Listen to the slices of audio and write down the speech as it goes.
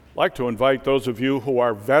I'd like to invite those of you who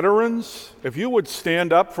are veterans, if you would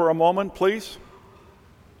stand up for a moment, please,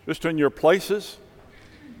 just in your places.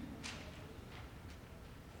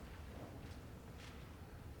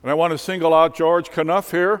 And I want to single out George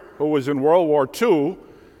Knuff here, who was in World War II,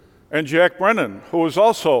 and Jack Brennan, who was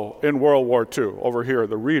also in World War II, over here,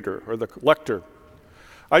 the reader or the lector.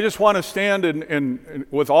 I just want to stand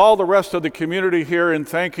with all the rest of the community here in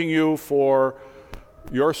thanking you for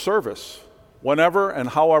your service, whenever and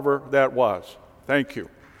however that was. Thank you.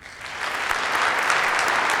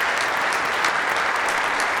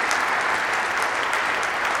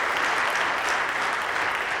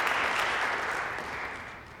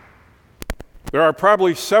 There are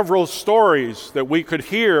probably several stories that we could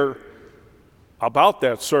hear about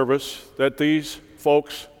that service that these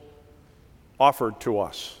folks offered to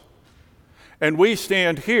us. And we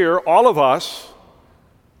stand here, all of us,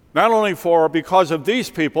 not only because of these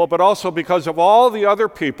people, but also because of all the other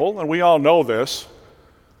people, and we all know this,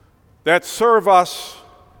 that serve us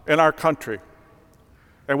in our country.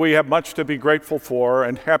 And we have much to be grateful for,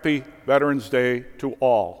 and happy Veterans Day to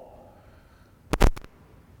all.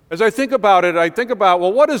 As I think about it,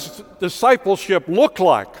 well, what does discipleship look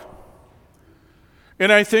like?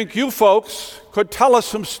 And I think you folks could tell us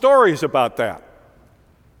some stories about that.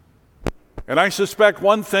 And I suspect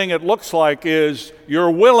one thing it looks like is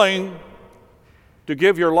you're willing to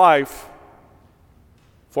give your life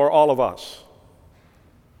for all of us,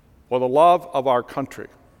 for the love of our country.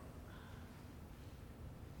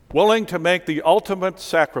 Willing to make the ultimate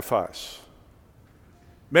sacrifice,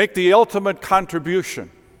 make the ultimate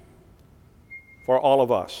contribution for all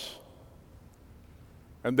of us.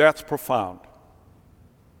 And that's profound.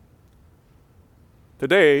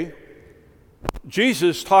 Today,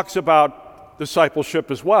 Jesus talks about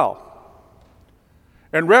discipleship as well.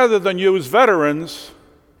 And rather than use veterans,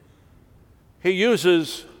 he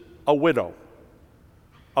uses a widow,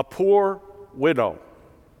 a poor widow.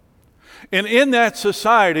 And in that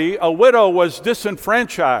society, a widow was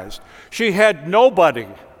disenfranchised. She had nobody.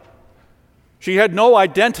 She had no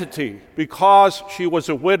identity because she was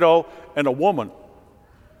a widow and a woman.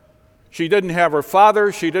 She didn't have her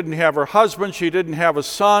father, she didn't have her husband, she didn't have a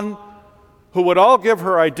son who would all give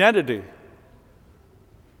her identity.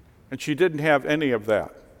 And she didn't have any of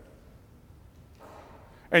that.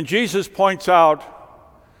 And Jesus points out,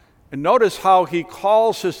 and notice how he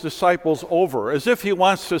calls his disciples over, as if he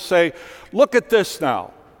wants to say, look at this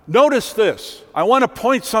now. Notice this. I want to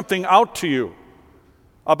point something out to you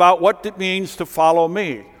about what it means to follow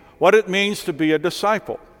me, what it means to be a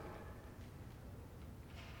disciple.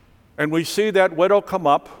 And we see that widow come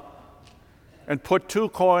up and put 2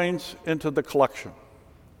 coins into the collection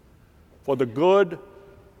for the good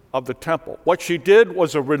of the temple. What she did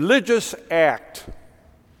was a religious act.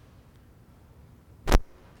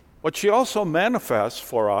 But she also manifests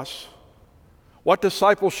for us what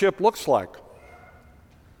discipleship looks like.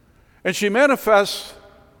 And she manifests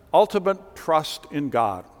ultimate trust in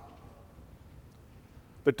God.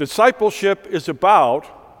 But discipleship is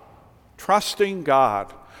about trusting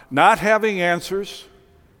God, not having answers,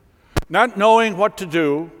 not knowing what to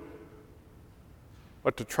do,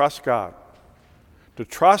 but to trust God. To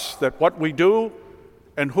trust that what we do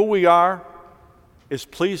and who we are is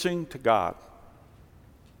pleasing to God.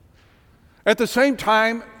 At the same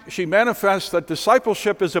time, she manifests that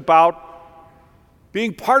discipleship is about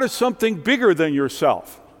being part of something bigger than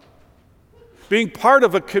yourself. Being part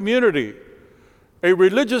of a community, a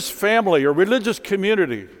religious family, a religious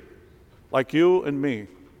community, like you and me.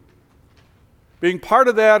 Being part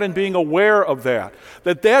of that and being aware of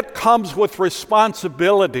that comes with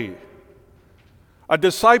responsibility. A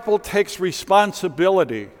disciple takes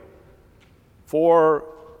responsibility for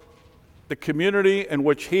the community in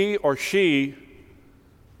which he or she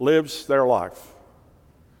lives their life.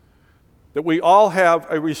 That we all have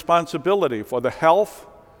a responsibility for the health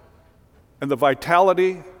and the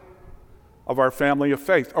vitality of our family of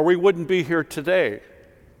faith, or we wouldn't be here today.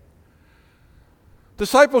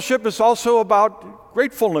 Discipleship is also about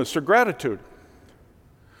gratefulness or gratitude.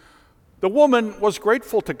 The woman was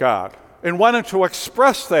grateful to God and wanted to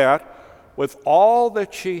express that with all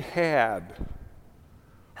that she had.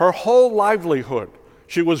 Her whole livelihood,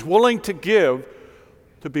 she was willing to give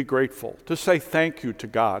to be grateful, to say thank you to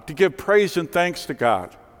God, to give praise and thanks to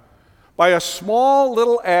God. By a small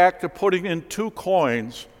little act of putting in 2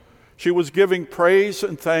 coins, she was giving praise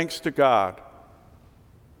and thanks to God.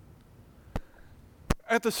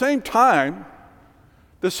 At the same time,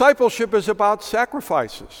 discipleship is about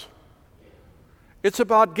sacrifices. It's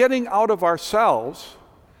about getting out of ourselves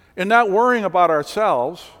and not worrying about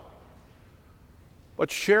ourselves,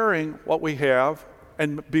 but sharing what we have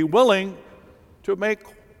and be willing to make,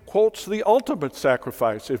 quotes, the ultimate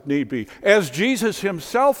sacrifice if need be, as Jesus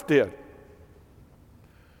himself did.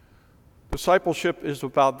 Discipleship is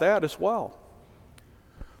about that as well.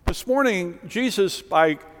 This morning, Jesus,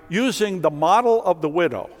 by using the model of the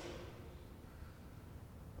widow,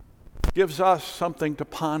 gives us something to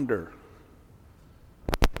ponder.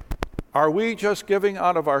 Are we just giving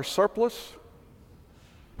out of our surplus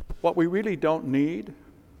what we really don't need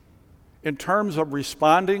in terms of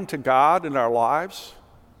responding to God in our lives?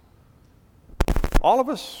 All of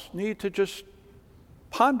us need to just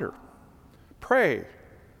ponder, pray,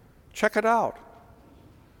 check it out.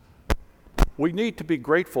 We need to be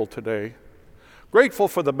grateful today. Grateful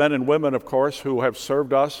for the men and women, of course, who have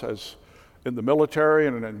served us as in the military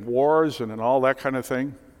and in wars and in all that kind of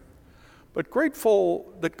thing. But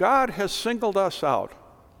grateful that God has singled us out.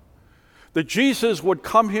 That Jesus would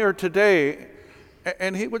come here today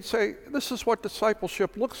and he would say, this is what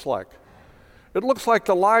discipleship looks like. It looks like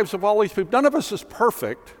the lives of all these people. None of us is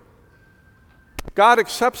perfect. God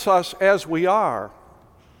accepts us as we are.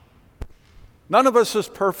 None of us is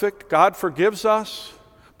perfect. God forgives us,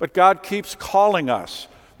 but God keeps calling us.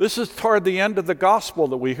 This is toward the end of the gospel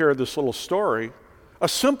that we hear this little story, a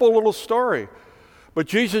simple little story. But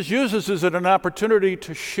Jesus uses it as an opportunity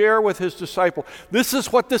to share with his disciple. This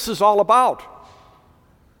is what this is all about.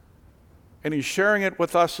 And he's sharing it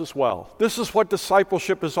with us as well. This is what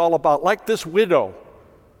discipleship is all about, like this widow.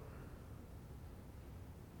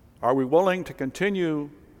 Are we willing to continue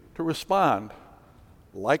to respond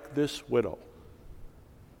like this widow?